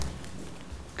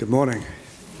Good morning.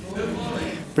 Good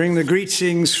morning. Bring the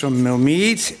greetings from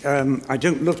Millmead. I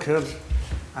don't look her,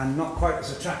 I'm not quite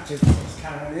as attractive as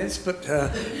Karen is, but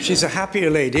she's a happier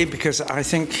lady because I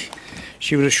think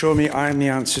she would assure me I am the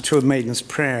answer to a maiden's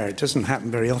prayer. It doesn't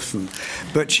happen very often.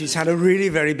 But she's had a really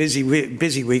very busy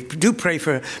week. Do pray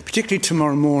for her, particularly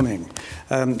tomorrow morning.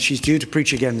 She's due to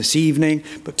preach again this evening,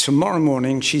 but tomorrow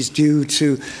morning she's due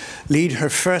to lead her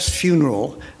first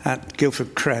funeral at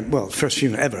Guildford Crem. Well, first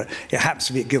funeral ever. It happens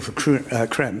to be at Guildford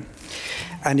Crem.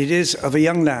 And it is of a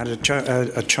young lad,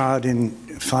 a child in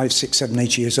 5, 6, 7,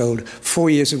 8 years old,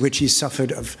 4 years of which he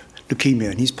suffered of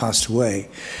leukemia, and he's passed away.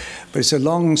 But it's a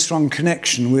long, strong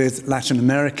connection with Latin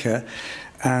America.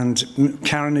 And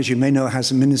Karen, as you may know,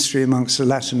 has a ministry amongst the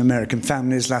Latin American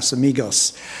families, Las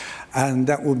Amigos. And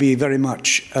that will be very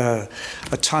much a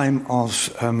time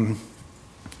of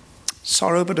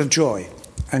sorrow, but of joy.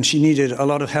 And she needed a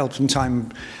lot of help and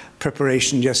time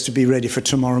preparation just to be ready for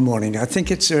tomorrow morning. I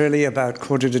think it's early, about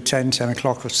 10:15, 10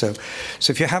 o'clock or so.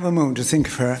 So if you have a moment to think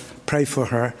of her, pray for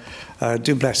her,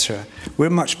 do bless her.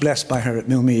 We're much blessed by her at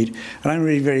Millmead, and I'm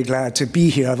really very glad to be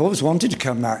here. I've always wanted to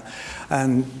come back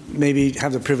and maybe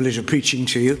have the privilege of preaching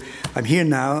to you. I'm here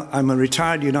now. I'm a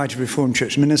retired United Reformed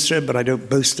Church minister, but I don't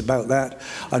boast about that.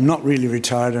 I'm not really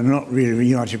retired. I'm not really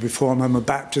United Reformed. I'm a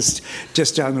Baptist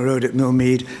just down the road at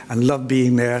Millmead and love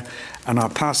being there. And our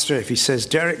pastor, if he says,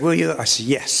 "Derek, will you?" I say,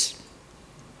 "Yes,"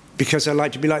 because I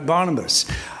like to be like Barnabas.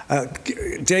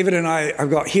 David and I have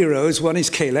got heroes. One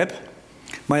is Caleb.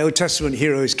 My Old Testament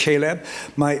hero is Caleb.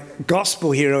 My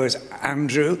gospel hero is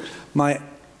Andrew. My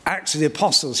Acts of the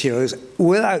Apostles hero is,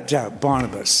 without doubt,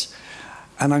 Barnabas.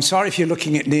 And I'm sorry if you're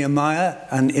looking at Nehemiah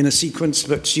and in a sequence,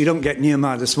 but you don't get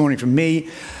Nehemiah this morning from me.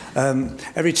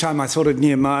 Every time I thought of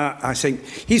Nehemiah, I think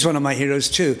he's one of my heroes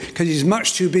too, because he's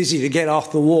much too busy to get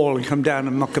off the wall and come down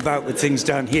and muck about with things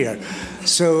down here.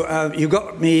 So you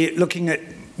got me looking at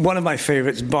one of my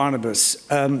favorites, Barnabas.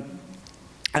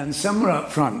 And somewhere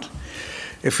up front,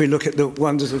 if we look at the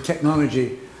wonders of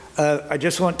technology, I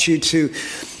just want you to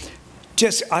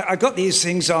I got these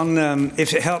things on,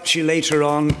 if it helps you later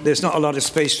on, there's not a lot of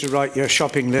space to write your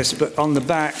shopping list, but on the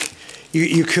back,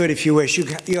 you could, if you wish.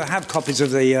 You have copies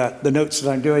of the notes that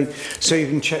I'm doing, so you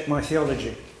can check my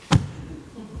theology.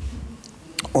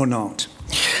 Or not.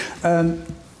 An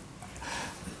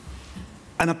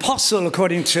apostle,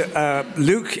 according to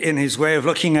Luke, in his way of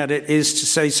looking at it, is to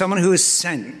say someone who is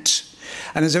sent.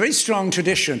 And there's a very strong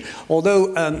tradition,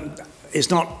 although it's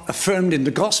not affirmed in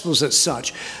the Gospels as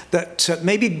such, that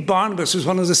maybe Barnabas was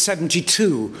one of the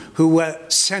 72 who were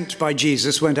sent by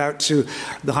Jesus, went out to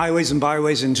the highways and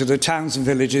byways, into the towns and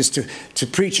villages to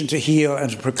preach and to heal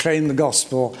and to proclaim the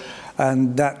gospel.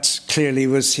 And that clearly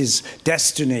was his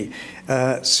destiny,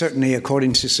 certainly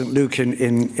according to St. Luke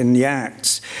in the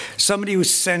Acts. Somebody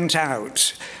was sent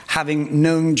out having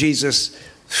known Jesus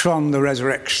from the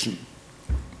resurrection.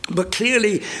 But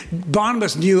clearly,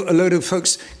 Barnabas knew a load of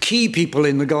folks, key people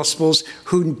in the Gospels,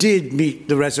 who did meet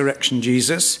the resurrection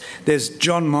Jesus. There's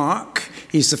John Mark,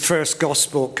 he's the first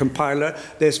Gospel compiler.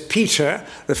 There's Peter,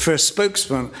 the first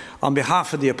spokesman on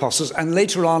behalf of the apostles. And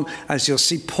later on, as you'll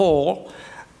see, Paul,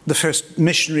 the first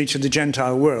missionary to the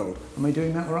Gentile world. Am I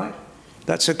doing that right?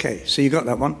 That's okay. So you got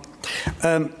that one.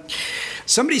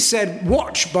 Somebody said,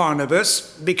 watch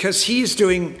Barnabas, because he's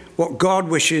doing what God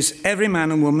wishes every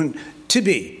man and woman to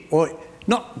be, or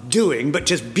not doing, but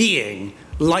just being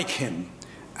like him.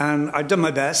 And I've done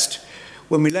my best.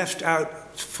 When we left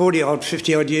out 40-odd,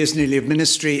 50-odd years nearly of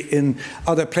ministry in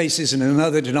other places and in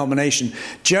another denomination,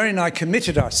 Jerry and I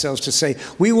committed ourselves to say,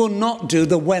 we will not do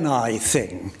the when I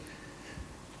thing.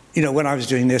 You know, when I was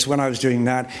doing this, when I was doing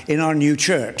that, in our new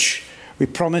church. We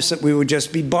promised that we would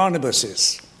just be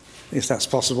Barnabases, if that's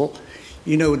possible.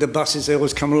 You know, the buses, they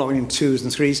always come along in 2s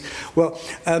and 3s. Well,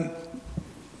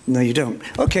 no, you don't.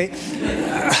 Okay.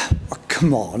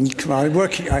 Come on.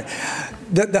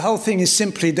 The whole thing is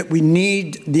simply that we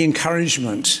need the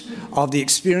encouragement of the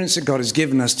experience that God has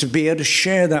given us to be able to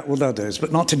share that with others,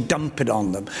 but not to dump it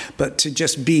on them, but to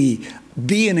just be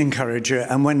an encourager,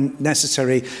 and when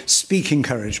necessary, speak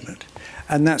encouragement.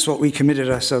 And that's what we committed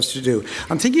ourselves to do.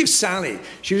 I'm thinking of Sally.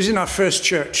 She was in our first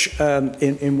church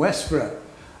in Westborough.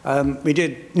 We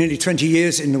did nearly 20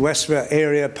 years in the Westborough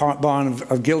area, Park Barn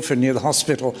of Guildford, near the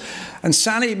hospital. And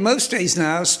Sally, most days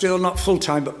now, still not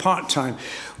full-time, but part-time,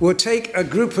 will take a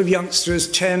group of youngsters,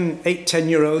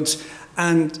 10-year-olds,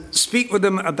 and speak with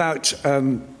them about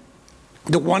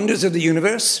the wonders of the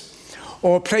universe,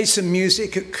 or play some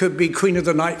music. It could be Queen of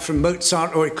the Night from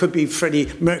Mozart, or it could be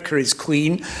Freddie Mercury's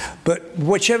Queen. But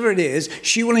whichever it is,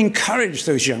 she will encourage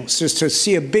those youngsters to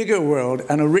see a bigger world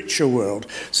and a richer world.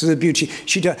 So the beauty,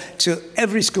 she does. To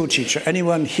every school teacher,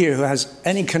 anyone here who has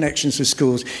any connections with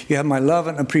schools, you have my love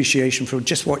and appreciation for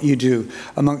just what you do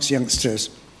amongst youngsters.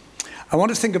 I want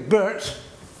to think of Bert.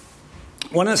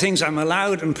 One of the things I'm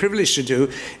allowed and privileged to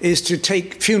do is to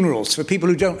take funerals for people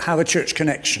who don't have a church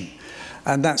connection.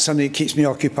 And that's something that keeps me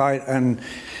occupied and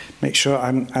make sure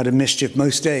I'm out of mischief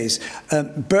most days.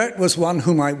 Bert was one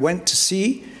whom I went to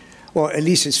see, or at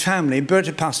least his family. Bert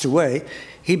had passed away.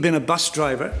 He'd been a bus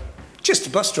driver, just a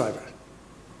bus driver,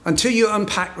 until you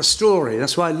unpack the story.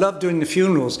 That's why I love doing the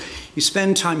funerals. You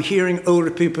spend time hearing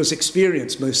older people's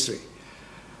experience mostly.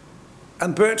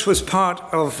 And Bert was part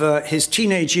of his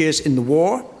teenage years in the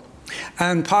war,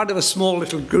 and part of a small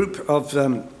little group of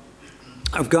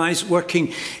guys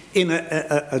working in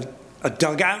a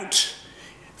dugout,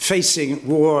 facing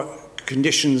war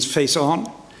conditions face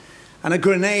on, and a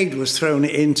grenade was thrown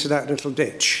into that little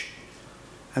ditch.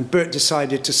 And Bert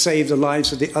decided to save the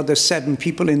lives of the other 7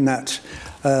 people in that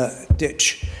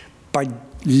ditch by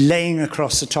laying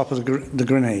across the top of the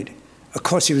grenade. Of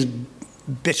course, he was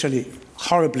bitterly,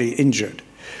 horribly injured,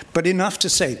 but enough to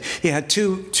save. He had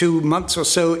two months or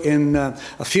so in a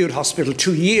field hospital,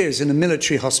 2 years in a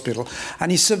military hospital,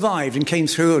 and he survived and came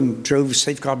through and drove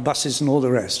safeguard buses and all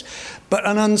the rest. But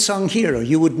an unsung hero,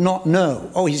 you would not know,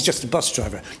 oh, he's just a bus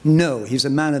driver. No, he's a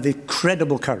man of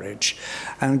incredible courage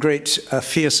and great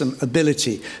fearsome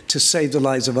ability to save the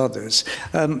lives of others.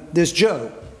 There's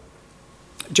Joe.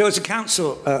 Joe's a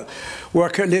council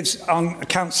worker, lives on a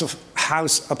council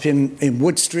house up in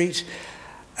Wood Street,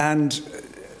 and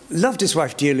loved his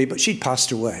wife dearly, but she'd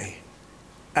passed away.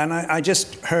 And I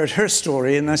just heard her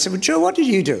story, and I said, well, Joe, what did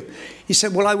you do? He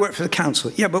said, well, I work for the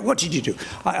council. Yeah, but what did you do?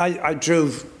 I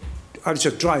was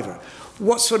a driver.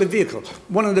 What sort of vehicle?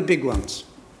 One of the big ones.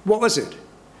 What was it?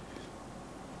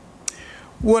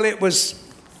 Well, it was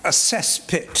a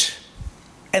cesspit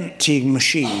emptying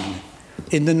machine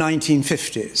in the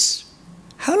 1950s.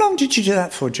 How long did you do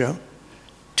that for, Joe?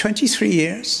 23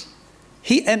 years?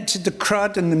 He emptied the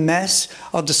crud and the mess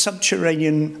of the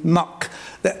subterranean muck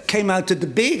that came out of the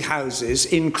big houses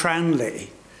in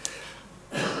Cranley.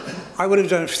 I would have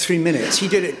done it for 3 minutes. He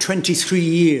did it 23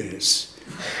 years.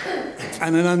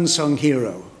 And an unsung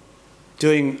hero,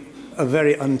 doing a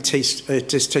very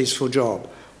distasteful job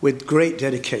with great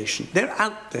dedication. They're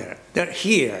out there. They're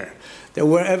here. They're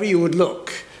wherever you would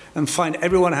look and find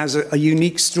everyone has a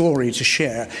unique story to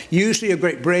share, usually a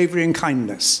great bravery and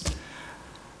kindness.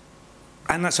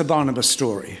 And that's a Barnabas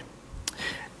story.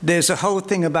 There's a whole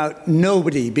thing about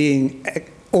nobody being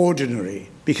ordinary,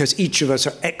 because each of us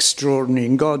are extraordinary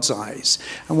in God's eyes.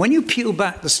 And when you peel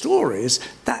back the stories,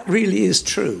 that really is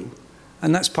true.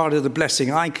 And that's part of the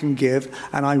blessing I can give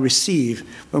and I receive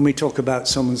when we talk about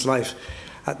someone's life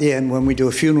at the end when we do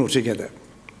a funeral together.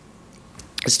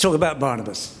 Let's talk about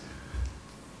Barnabas.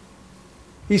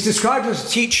 He's described as a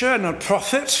teacher and a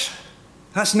prophet.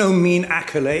 That's no mean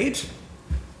accolade.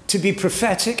 To be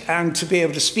prophetic and to be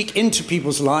able to speak into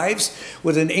people's lives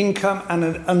with an income and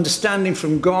an understanding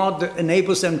from God that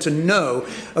enables them to know.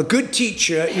 A good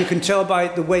teacher, you can tell by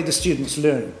the way the students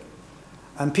learn.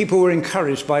 And people were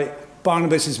encouraged by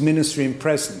Barnabas' ministry and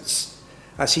presence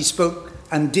as he spoke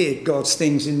and did God's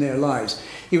things in their lives.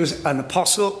 He was an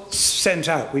apostle sent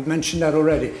out. We've mentioned that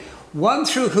already. One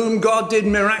through whom God did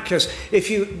miraculous. If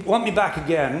you want me back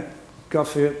again, God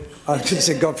forbid, I should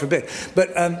say God forbid,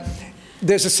 but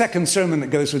there's a second sermon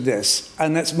that goes with this,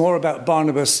 and that's more about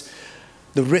Barnabas,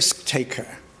 the risk taker.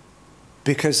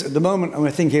 Because at the moment,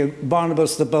 we're thinking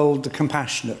Barnabas, the bold, the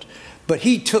compassionate. But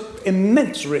he took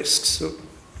immense risks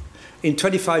in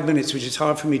 25 minutes, which is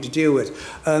hard for me to deal with.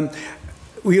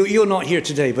 You're not here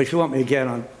today, but if you want me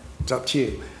again, it's up to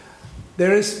you.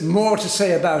 There is more to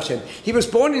say about him. He was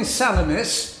born in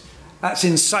Salamis, that's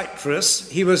in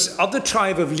Cyprus. He was of the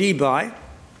tribe of Levi.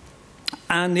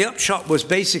 And the upshot was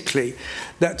basically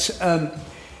that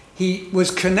he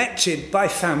was connected by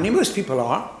family. Most people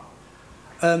are.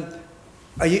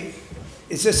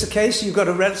 Is this the case? You've got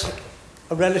a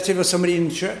relative or somebody in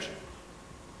the church?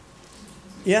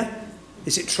 Yeah?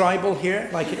 Is it tribal here,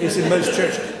 like it is in most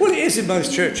churches? Well, it is in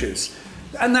most churches.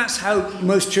 And that's how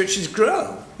most churches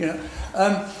grow. You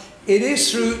know? It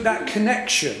is through that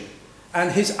connection.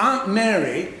 And his Aunt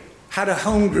Mary had a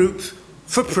home group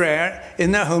for prayer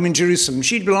in their home in Jerusalem.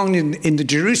 She belonged in the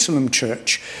Jerusalem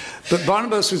church, but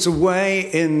Barnabas was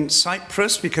away in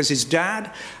Cyprus because his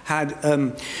dad had,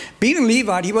 being a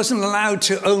Levite, he wasn't allowed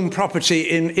to own property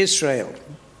in Israel.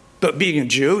 But being a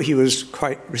Jew, he was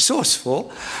quite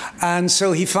resourceful. And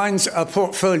so he finds a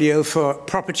portfolio for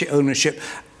property ownership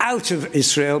out of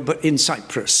Israel, but in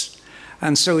Cyprus.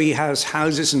 And so he has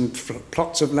houses and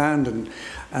plots of land and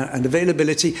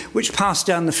availability, which pass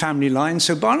down the family line.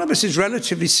 So Barnabas is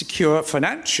relatively secure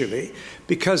financially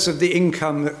because of the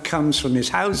income that comes from his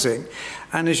housing.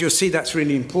 And as you'll see, that's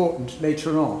really important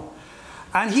later on.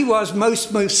 And he was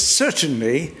most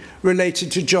certainly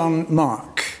related to John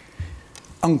Mark,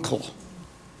 Uncle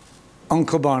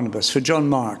Barnabas, for John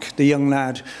Mark, the young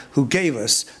lad who gave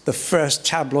us the first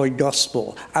tabloid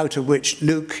gospel, out of which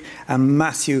Luke and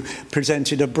Matthew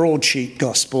presented a broadsheet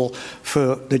gospel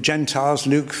for the Gentiles,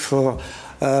 Luke for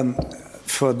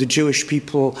the Jewish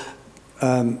people,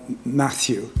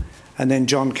 Matthew. And then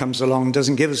John comes along,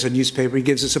 doesn't give us a newspaper, he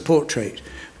gives us a portrait.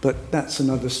 But that's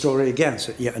another story again,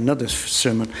 so yet another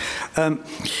sermon. I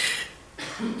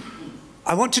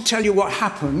want to tell you what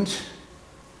happened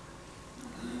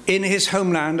in his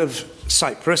homeland of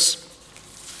Cyprus,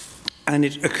 and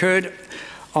it occurred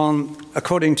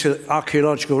according to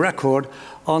archaeological record,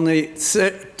 on the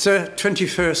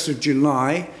 21st of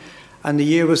July, and the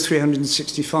year was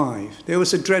 365. There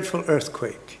was a dreadful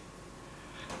earthquake,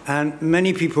 and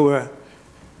many people were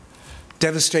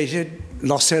devastated,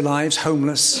 lost their lives,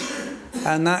 homeless,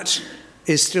 and that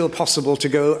is still possible to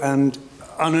go and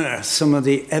unearth some of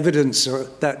the evidence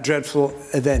of that dreadful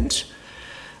event.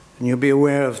 And you'll be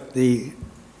aware of the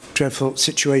dreadful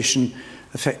situation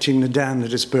affecting the dam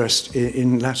that has burst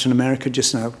in Latin America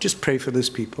just now. Just pray for those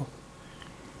people.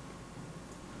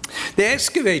 They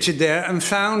excavated there and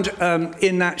found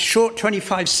in that short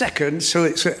 25 seconds, so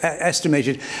it's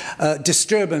estimated,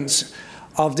 disturbance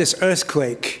of this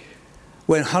earthquake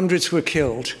when hundreds were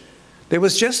killed, there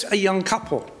was just a young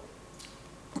couple.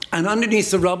 And underneath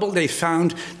the rubble, they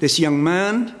found this young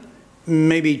man,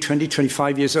 maybe 20,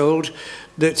 25 years old,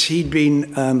 that he'd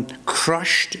been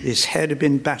crushed, his head had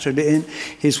been battered in,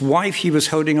 his wife he was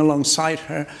holding alongside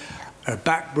her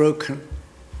back broken,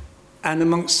 and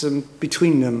amongst them,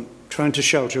 between them, trying to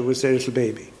shelter was their little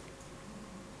baby.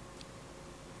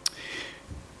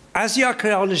 As the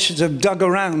archaeologists have dug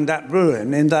around that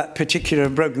ruin in that particular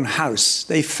broken house,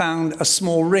 they found a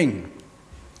small ring,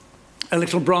 a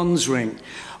little bronze ring,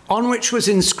 on which was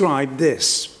inscribed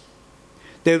this.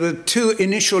 There were two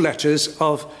initial letters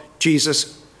of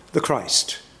Jesus the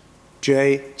Christ,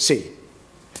 J.C.,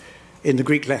 in the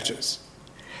Greek letters.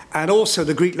 And also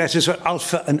the Greek letters were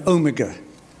Alpha and Omega,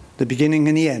 the beginning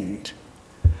and the end.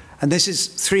 And this is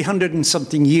 300 and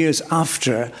something years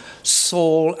after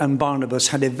Saul and Barnabas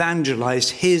had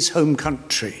evangelized his home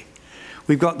country.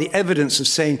 We've got the evidence of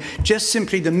saying just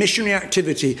simply the missionary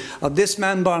activity of this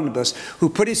man Barnabas, who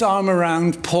put his arm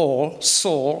around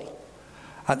Saul,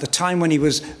 at the time when he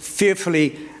was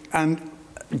fearfully and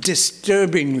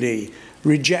disturbingly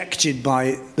rejected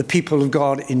by the people of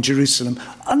God in Jerusalem.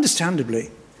 Understandably,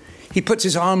 he puts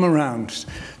his arm around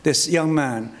this young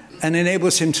man and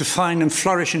enables him to find and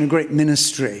flourish in a great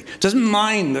ministry. Doesn't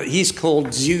mind that he's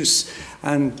called Zeus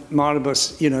and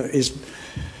Barnabas, is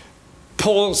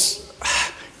Paul's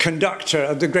conductor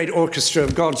of the great orchestra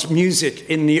of God's music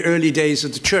in the early days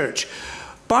of the church.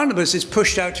 Barnabas is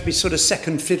pushed out to be sort of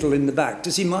second fiddle in the back.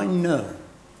 Does he mind? No,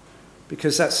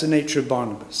 because that's the nature of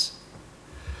Barnabas.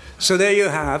 So there you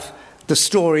have the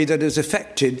story that has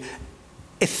affected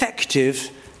effective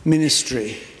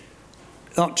ministry.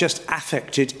 Not just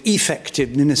affected,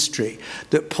 effective ministry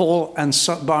that Paul and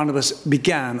Barnabas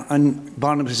began on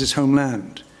Barnabas'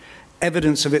 homeland.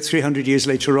 Evidence of it 300 years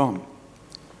later on.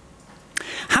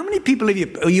 How many people have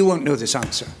you won't know this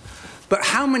answer, but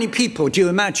how many people do you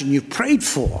imagine you've prayed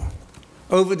for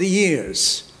over the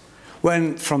years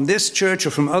when from this church or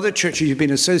from other churches you've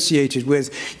been associated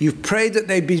with, you've prayed that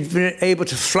they'd be able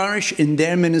to flourish in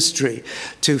their ministry,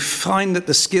 to find that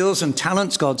the skills and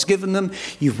talents God's given them,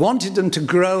 you've wanted them to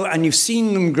grow, and you've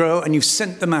seen them grow, and you've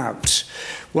sent them out.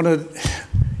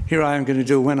 Here I am going to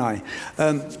do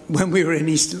when we were in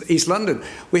East London,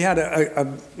 we had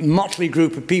a motley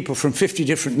group of people from 50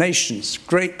 different nations,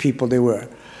 great people they were,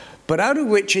 but out of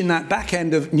which in that back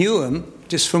end of Newham,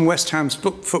 just from West Ham's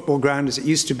football ground as it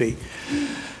used to be,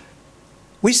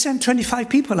 we sent 25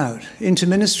 people out into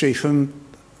ministry from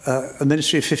a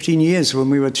ministry of 15 years when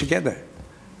we were together.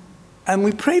 And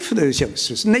we prayed for those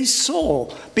youngsters. And they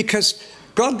saw, because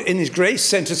God in his grace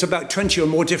sent us about 20 or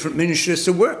more different ministers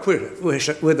to work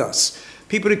with us.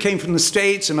 People who came from the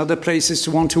States and other places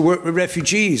to want to work with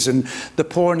refugees and the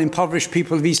poor and impoverished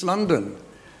people of East London.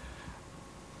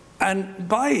 And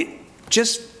by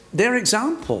just their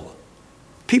example,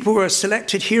 People were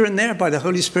selected here and there by the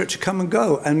Holy Spirit to come and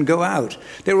go out.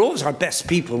 They were always our best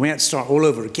people. We had to start all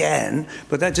over again,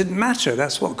 but that didn't matter.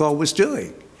 That's what God was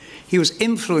doing. He was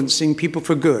influencing people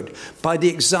for good by the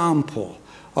example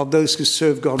of those who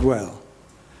serve God well.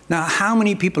 Now, how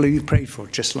many people have you prayed for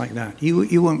just like that?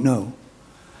 You won't know.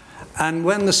 And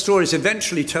when the story is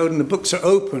eventually told and the books are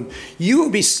open, you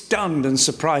will be stunned and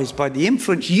surprised by the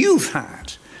influence you've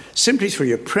had, simply through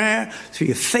your prayer, through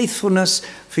your faithfulness,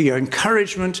 for your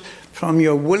encouragement, from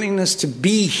your willingness to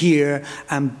be here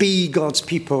and be God's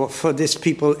people for this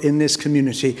people in this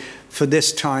community for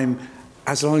this time,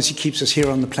 as long as he keeps us here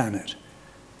on the planet.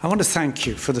 I want to thank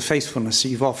you for the faithfulness that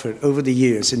you've offered over the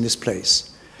years in this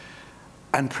place,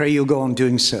 and pray you'll go on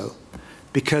doing so,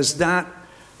 because that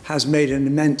has made an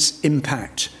immense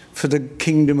impact for the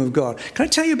kingdom of God. Can I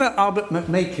tell you about Albert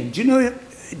McMakin?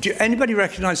 Do anybody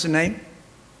recognize the name?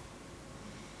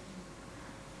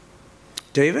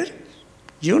 David?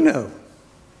 You'll know.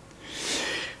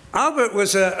 Albert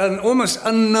was an almost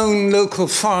unknown local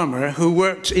farmer who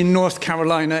worked in North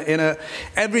Carolina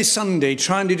every Sunday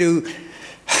trying to do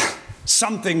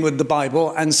something with the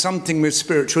Bible and something with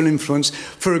spiritual influence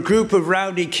for a group of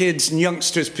rowdy kids and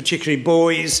youngsters, particularly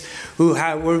boys, who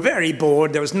were very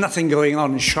bored. There was nothing going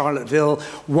on in Charlottesville,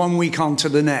 1 week on to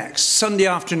the next. Sunday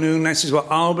afternoon, this is what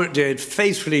Albert did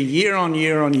faithfully year on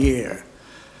year on year.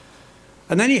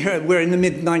 And then he heard, we're in the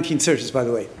mid-1930s, by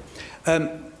the way,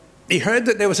 he heard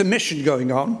that there was a mission going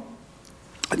on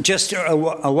just a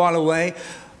while away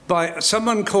by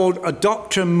someone called a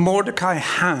Dr. Mordecai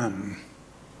Ham.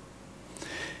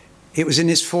 It was in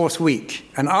his 4th week,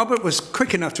 and Albert was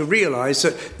quick enough to realize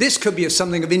that this could be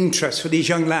something of interest for these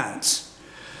young lads.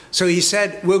 So he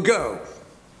said, we'll go,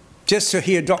 just to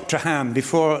hear Dr. Ham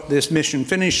before this mission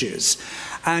finishes.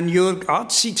 And I'll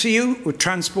see to you with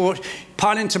transport,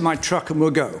 pile into my truck and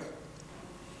we'll go.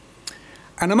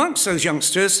 And amongst those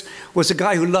youngsters was a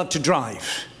guy who loved to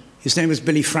drive. His name was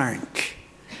Billy Frank.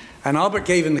 And Albert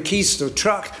gave him the keys to the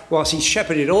truck whilst he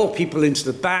shepherded all people into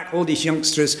the back, all these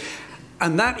youngsters.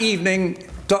 And that evening,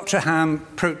 Dr. Ham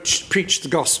preached the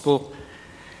gospel.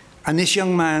 And this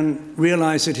young man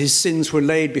realized that his sins were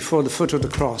laid before the foot of the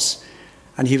cross.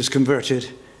 And he was converted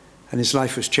and his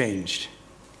life was changed.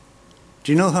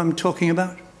 Do you know who I'm talking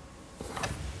about?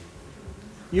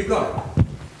 You got it.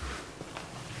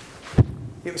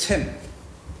 It was him.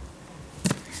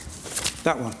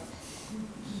 That one.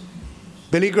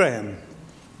 Billy Graham.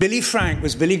 Billy Frank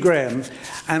was Billy Graham,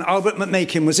 and Albert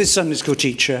McMakin was his Sunday school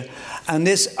teacher, and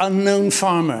this unknown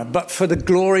farmer, but for the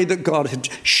glory that God had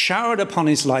showered upon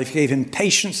his life, gave him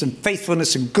patience and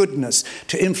faithfulness and goodness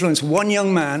to influence one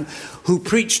young man who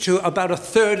preached to about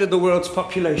 1/3 of the world's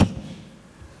population.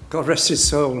 God rest his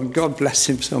soul, and God bless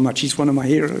him so much. He's one of my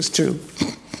heroes too.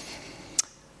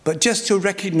 But just to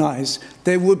recognize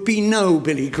there would be no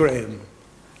Billy Graham,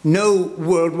 no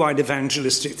worldwide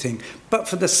evangelistic thing, but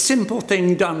for the simple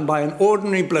thing done by an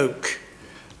ordinary bloke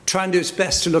trying to do his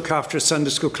best to look after a Sunday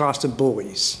school class of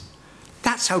boys.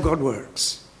 That's how God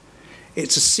works.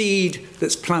 It's a seed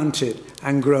that's planted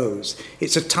and grows.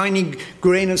 It's a tiny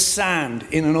grain of sand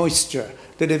in an oyster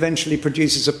that eventually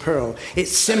produces a pearl.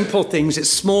 It's simple things, it's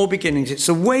small beginnings, it's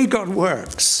the way God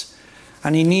works.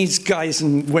 And he needs guys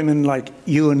and women like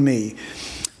you and me.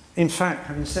 In fact,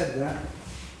 having said that,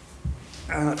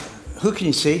 who can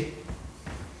you see?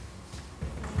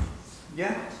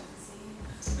 Yeah?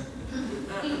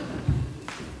 You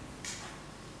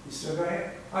still got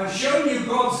it? I've shown you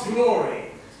God's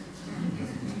glory.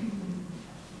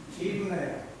 Even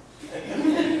there.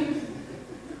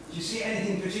 Do you see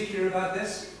anything particular about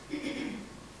this?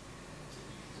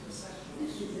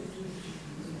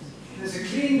 There's a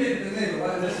clean bit in the middle,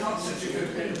 and there's not such a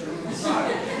good bit on the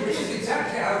side, which is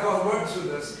exactly how God works with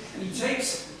us. He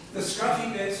takes the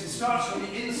scruffy bits and starts from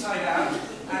the inside out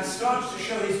and starts to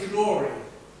show his glory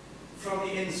from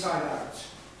the inside out.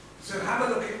 So have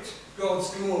a look at God's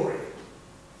glory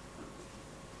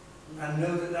and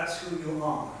know that that's who you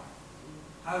are.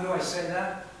 How do I say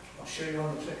that? I'll show you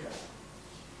on the clicker.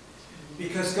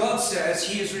 Because God says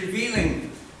he is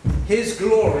revealing his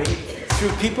glory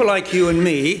through people like you and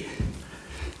me,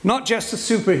 not just the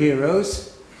superheroes.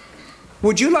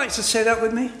 Would you like to say that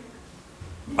with me?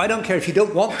 I don't care if you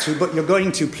don't want to, but you're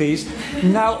going to, please.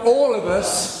 Now all of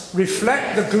us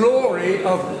reflect the glory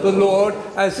of the Lord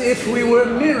as if we were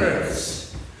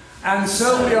mirrors. And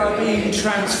so we are being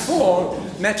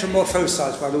transformed,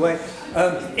 metamorphosized, by the way,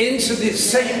 into the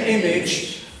same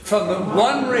image from the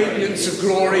one radiance of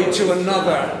glory to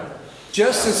another,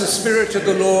 just as the Spirit of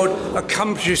the Lord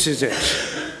accomplishes it.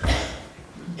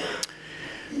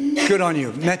 Good on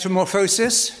you.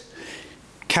 Metamorphosis,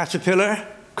 caterpillar,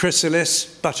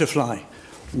 chrysalis, butterfly.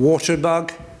 Water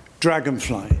bug,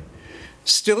 dragonfly.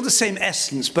 Still the same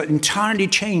essence, but entirely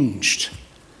changed.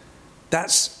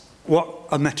 That's what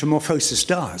a metamorphosis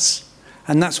does.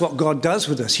 And that's what God does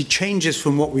with us. He changes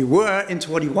from what we were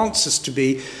into what he wants us to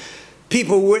be.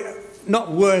 People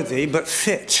not worthy, but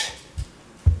fit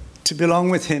to belong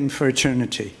with him for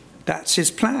eternity. That's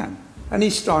his plan. And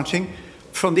he's starting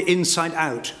from the inside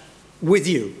out, with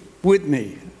you, with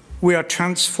me. We are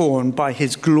transformed by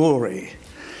his glory.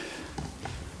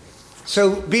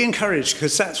 So be encouraged,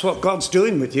 because that's what God's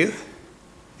doing with you.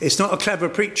 It's not a clever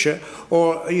preacher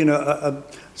or,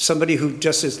 somebody who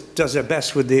just does their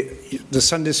best with the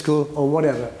Sunday school or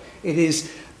whatever. It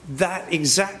is that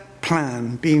exact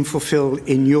plan being fulfilled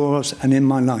in yours and in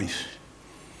my life.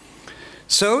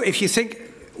 So if you think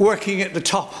working at the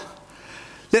top,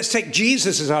 let's take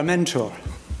Jesus as our mentor.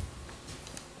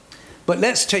 But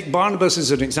let's take Barnabas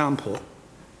as an example,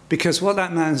 because what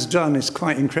that man's done is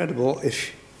quite incredible.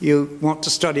 If you want to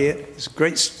study it, it's a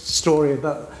great story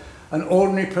about an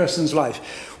ordinary person's life.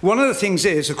 One of the things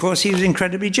is, of course, he was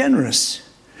incredibly generous.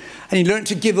 And he learned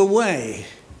to give away.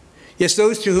 Yes,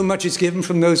 those to whom much is given,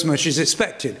 from those much is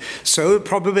expected. So the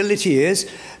probability is,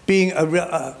 being a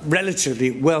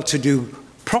relatively well-to-do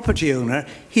property owner,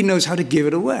 he knows how to give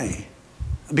it away,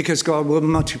 because God will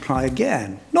multiply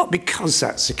again. Not because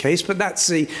that's the case, but that's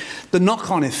the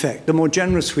knock-on effect. The more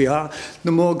generous we are,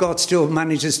 the more God still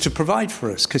manages to provide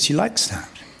for us, because he likes that.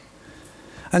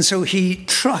 And so he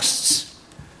trusts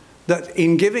that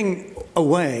in giving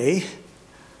away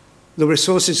the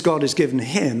resources God has given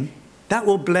him, that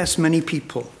will bless many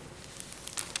people.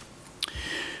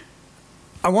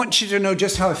 I want you to know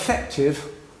just how effective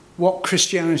what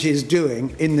Christianity is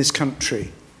doing in this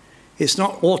country. It's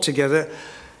not altogether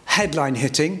headline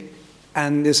hitting,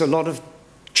 and there's a lot of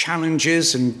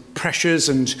challenges and pressures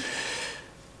and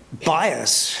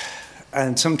bias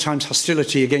and sometimes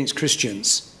hostility against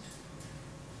Christians.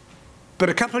 But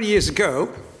a couple of years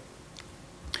ago,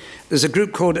 there's a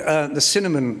group called the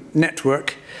Cinnamon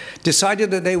Network decided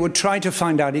that they would try to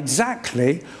find out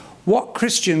exactly what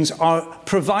Christians are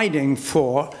providing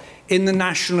for in the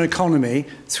national economy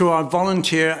through our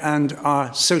volunteer and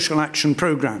our social action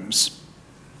programs.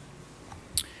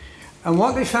 And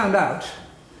what they found out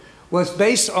was,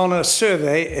 based on a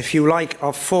survey, if you like,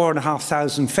 of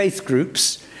 4,500 faith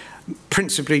groups,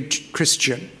 principally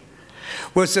Christian,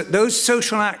 was that those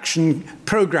social action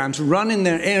programs run in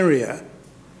their area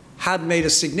had made a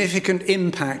significant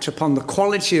impact upon the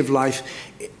quality of life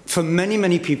for many,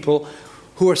 many people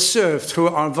who are served through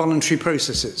our voluntary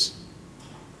processes.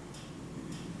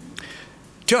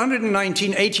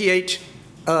 888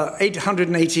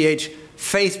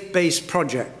 faith-based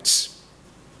projects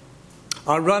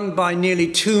are run by nearly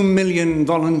 2 million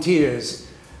volunteers.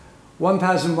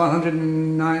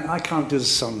 1,109, I can't do the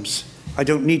sums. I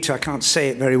don't need to, I can't say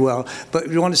it very well. But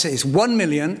if you want to say it's 1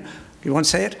 million, you want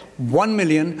to say it?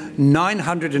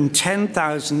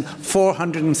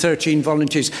 1,910,413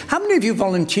 volunteers. How many of you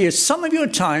volunteer some of your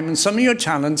time and some of your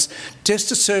talents just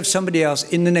to serve somebody else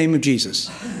in the name of Jesus?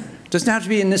 Doesn't have to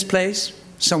be in this place,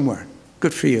 somewhere.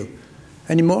 Good for you.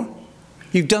 Any more?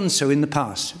 You've done so in the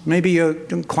past. Maybe you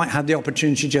don't quite have the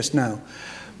opportunity just now.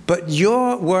 But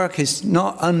your work is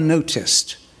not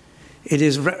unnoticed. It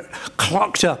is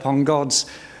clocked up on God's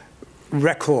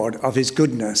record of his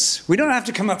goodness. We don't have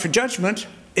to come up for judgment.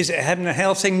 Is it a heaven or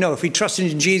hell thing? No. If we trust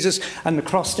in Jesus and the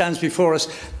cross stands before us,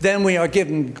 then we are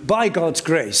given, by God's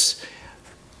grace,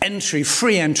 entry,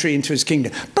 free entry into his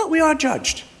kingdom. But we are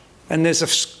judged. And there's a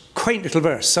quaint little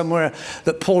verse somewhere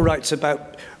that Paul writes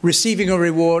about receiving a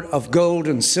reward of gold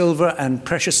and silver and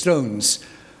precious stones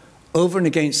over and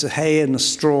against the hay and the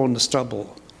straw and the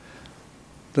stubble,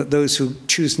 that those who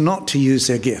choose not to use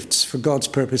their gifts for God's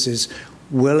purposes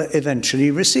will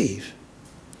eventually receive.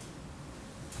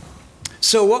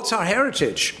 So what's our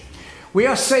heritage? We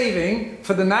are saving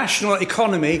for the national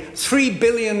economy £3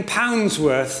 billion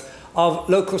worth of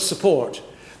local support,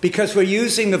 because we're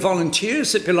using the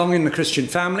volunteers that belong in the Christian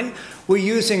family. We're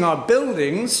using our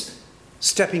buildings.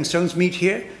 Stepping Stones meet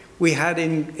here. We had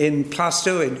in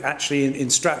Plaistow, in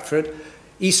Stratford,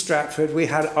 East Stratford, we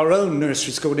had our own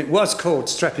nursery school, and it was called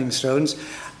Stepping Stones.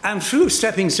 And through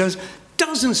Stepping Stones,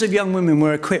 dozens of young women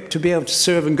were equipped to be able to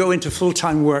serve and go into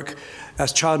full-time work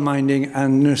as childminding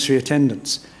and nursery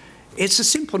attendants. It's a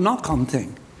simple knock-on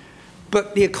thing,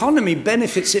 but the economy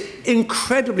benefits it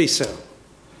incredibly so.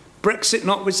 Brexit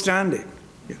notwithstanding.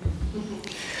 Yeah.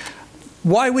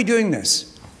 Why are we doing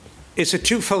this? It's a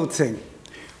twofold thing.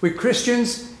 With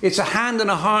Christians, it's a hand and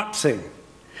a heart thing.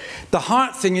 The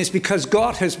heart thing is because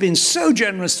God has been so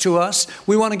generous to us,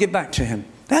 we want to give back to him.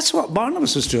 That's what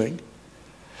Barnabas was doing.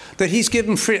 that he's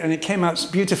given free, and it came out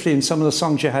beautifully in some of the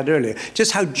songs you had earlier,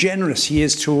 just how generous he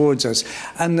is towards us,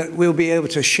 and that we'll be able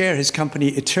to share his company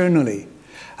eternally.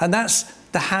 And that's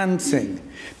the hand thing.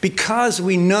 Because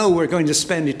we know we're going to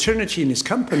spend eternity in his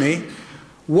company,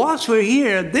 whilst we're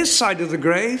here, this side of the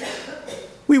grave,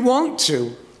 we want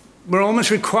to. We're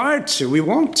almost required to. We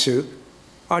want to.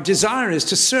 Our desire is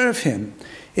to serve him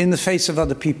in the face of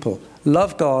other people.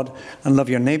 Love God and love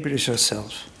your neighbor as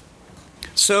yourself.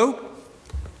 So,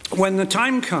 when the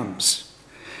time comes,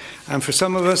 and for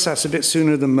some of us that's a bit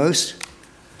sooner than most,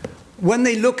 when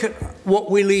they look at what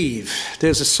we leave,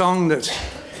 there's a song that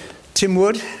Tim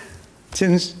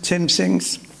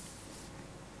sings.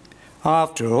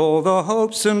 After all the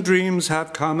hopes and dreams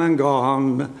have come and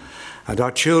gone, and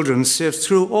our children sift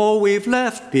through all we've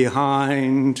left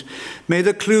behind, may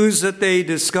the clues that they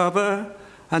discover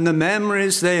and the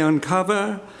memories they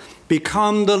uncover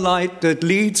become the light that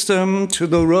leads them to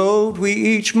the road we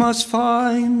each must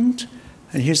find.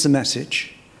 And here's the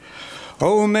message.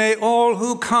 Oh, may all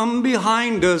who come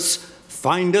behind us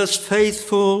find us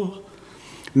faithful.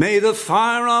 May the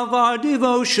fire of our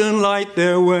devotion light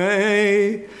their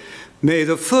way. May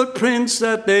the footprints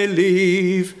that they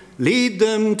leave lead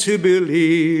them to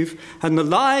believe, and the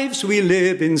lives we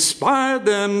live inspire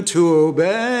them to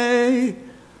obey.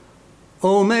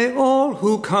 Oh, may all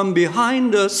who come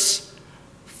behind us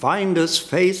find us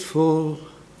faithful.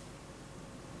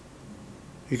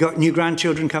 You got new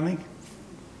grandchildren coming?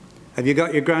 Have you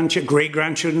got your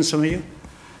great-grandchildren, some of you?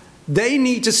 They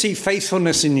need to see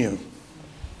faithfulness in you.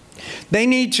 They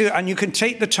need to, and you can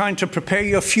take the time to prepare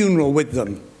your funeral with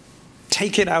them.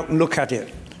 Take it out and look at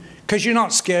it. Because you're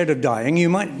not scared of dying. You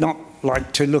might not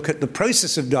like to look at the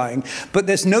process of dying, but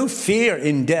there's no fear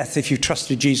in death if you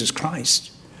trusted Jesus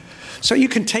Christ. So you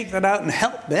can take that out and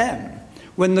help them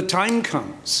when the time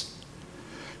comes.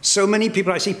 So many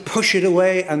people I see push it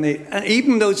away, and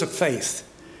even those of faith,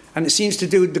 and it seems to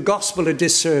do the gospel a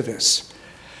disservice.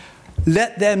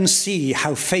 Let them see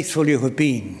how faithful you have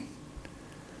been.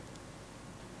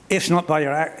 If not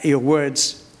by your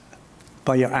words,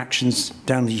 by your actions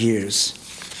down the years.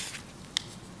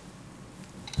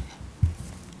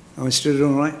 Am I stood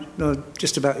all right? No,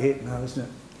 just about here now, isn't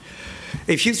it?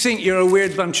 If you think you're a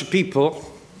weird bunch of people,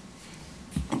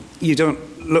 you don't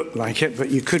look like it, but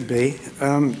you could be.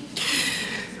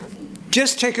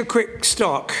 Just take a quick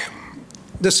stock.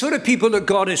 The sort of people that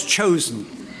God has chosen.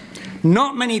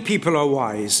 Not many people are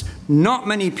wise. Not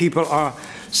many people are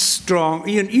strong.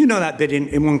 You know that bit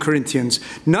in 1 Corinthians.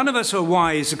 None of us are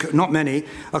wise, not many,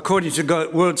 according to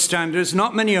God, world standards.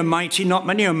 Not many are mighty, not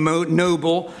many are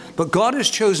noble. But God has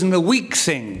chosen the weak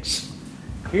things.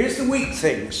 Here's the weak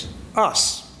things.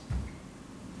 Us.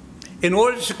 In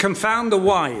order to confound the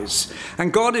wise.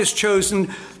 And God has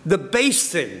chosen the base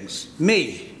things,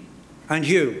 me and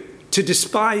you, to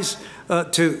despise,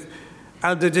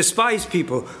 the despised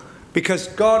people. Because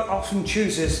God often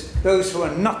chooses those who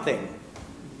are nothing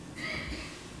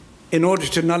in order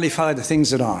to nullify the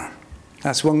things that are.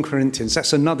 That's 1 Corinthians.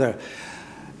 That's another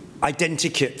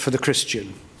identikit for the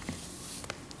Christian.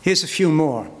 Here's a few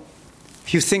more.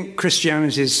 If you think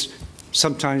Christianity is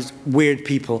sometimes weird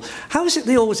people, how is it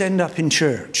they always end up in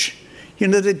church? You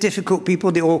know, the difficult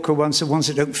people, the awkward ones, the ones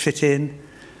that don't fit in.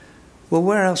 Well,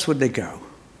 where else would they go?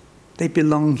 They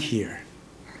belong here.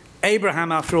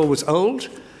 Abraham, after all, was old.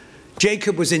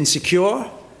 Jacob was insecure.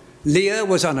 Leah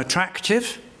was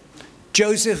unattractive.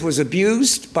 Joseph was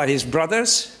abused by his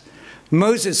brothers.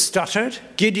 Moses stuttered.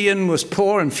 Gideon was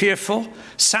poor and fearful.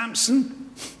 Samson,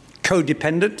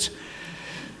 codependent.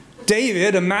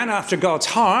 David, a man after God's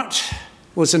heart,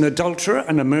 was an adulterer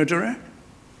and a murderer.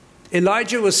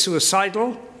 Elijah was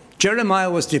suicidal.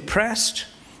 Jeremiah was depressed.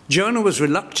 Jonah was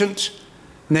reluctant.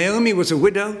 Naomi was a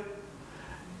widow.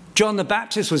 John the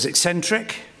Baptist was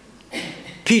eccentric.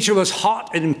 Peter was hot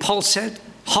and impulsive,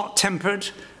 hot-tempered,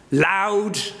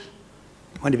 loud.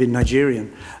 Might have been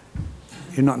Nigerian.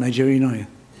 You're not Nigerian, are you?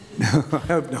 No, I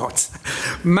hope not.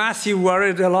 Martha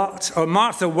worried a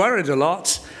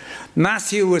lot.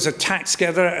 Matthew was a tax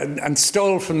gatherer and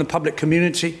stole from the public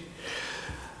community.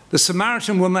 The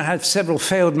Samaritan woman had several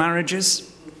failed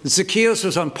marriages. Zacchaeus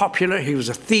was unpopular. He was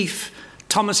a thief.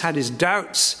 Thomas had his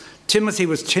doubts. Timothy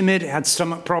was timid, had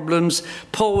stomach problems.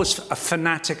 Paul was a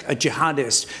fanatic, a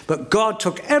jihadist. But God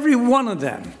took every one of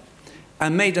them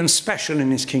and made them special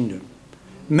in his kingdom.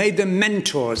 Made them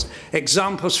mentors,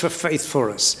 examples for faith for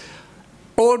us.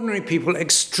 Ordinary people,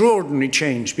 extraordinary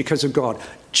change because of God.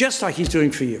 Just like he's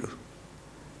doing for you.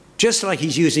 Just like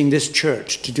he's using this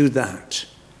church to do that.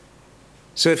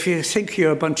 So if you think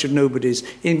you're a bunch of nobodies,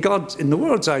 in the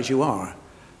world's eyes you are,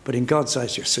 but in God's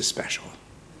eyes you're so special.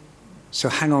 So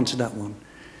hang on to that one.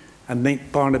 and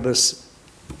make Barnabas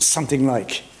something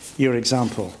like your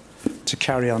example to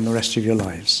carry on the rest of your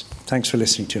lives. Thanks for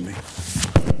listening to me.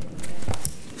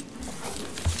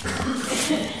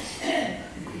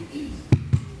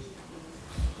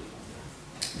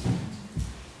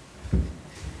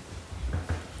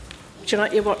 Would you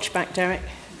like your watch back, Derek?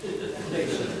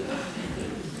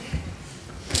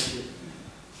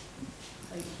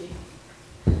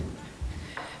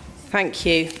 Thank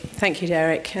you. Thank you,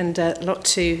 Derek, and a lot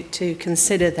to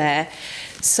consider there.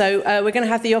 So we're going to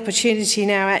have the opportunity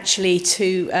now actually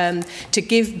to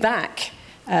give back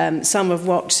some of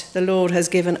what the Lord has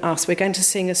given us. We're going to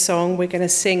sing a song. We're going to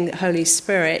sing Holy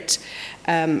Spirit,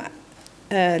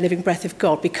 Living Breath of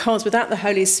God, because without the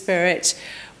Holy Spirit,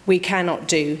 we cannot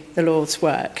do the Lord's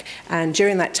work. And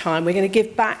during that time, we're going to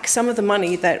give back some of the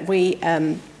money that we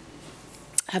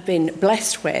have been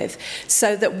blessed with,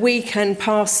 so that we can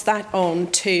pass that on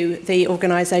to the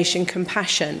organisation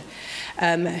Compassion,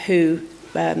 who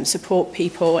support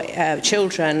people,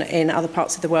 children in other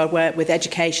parts of the world with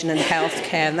education and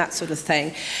healthcare and that sort of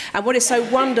thing. And what is so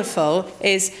wonderful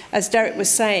is, as Derek was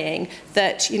saying,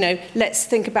 that, you know, let's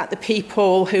think about the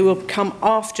people who will come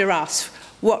after us.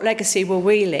 What legacy will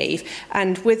we leave?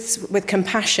 And with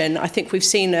Compassion, I think we've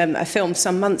seen a film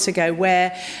some months ago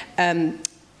where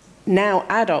now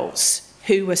adults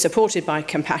who were supported by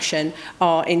Compassion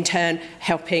are in turn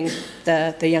helping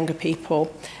the younger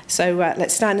people. So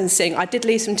let's stand and sing. I did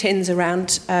leave some tins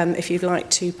around. If you'd like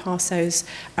to pass those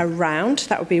around,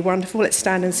 that would be wonderful. Let's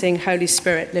stand and sing Holy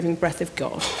Spirit, Living Breath of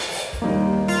God.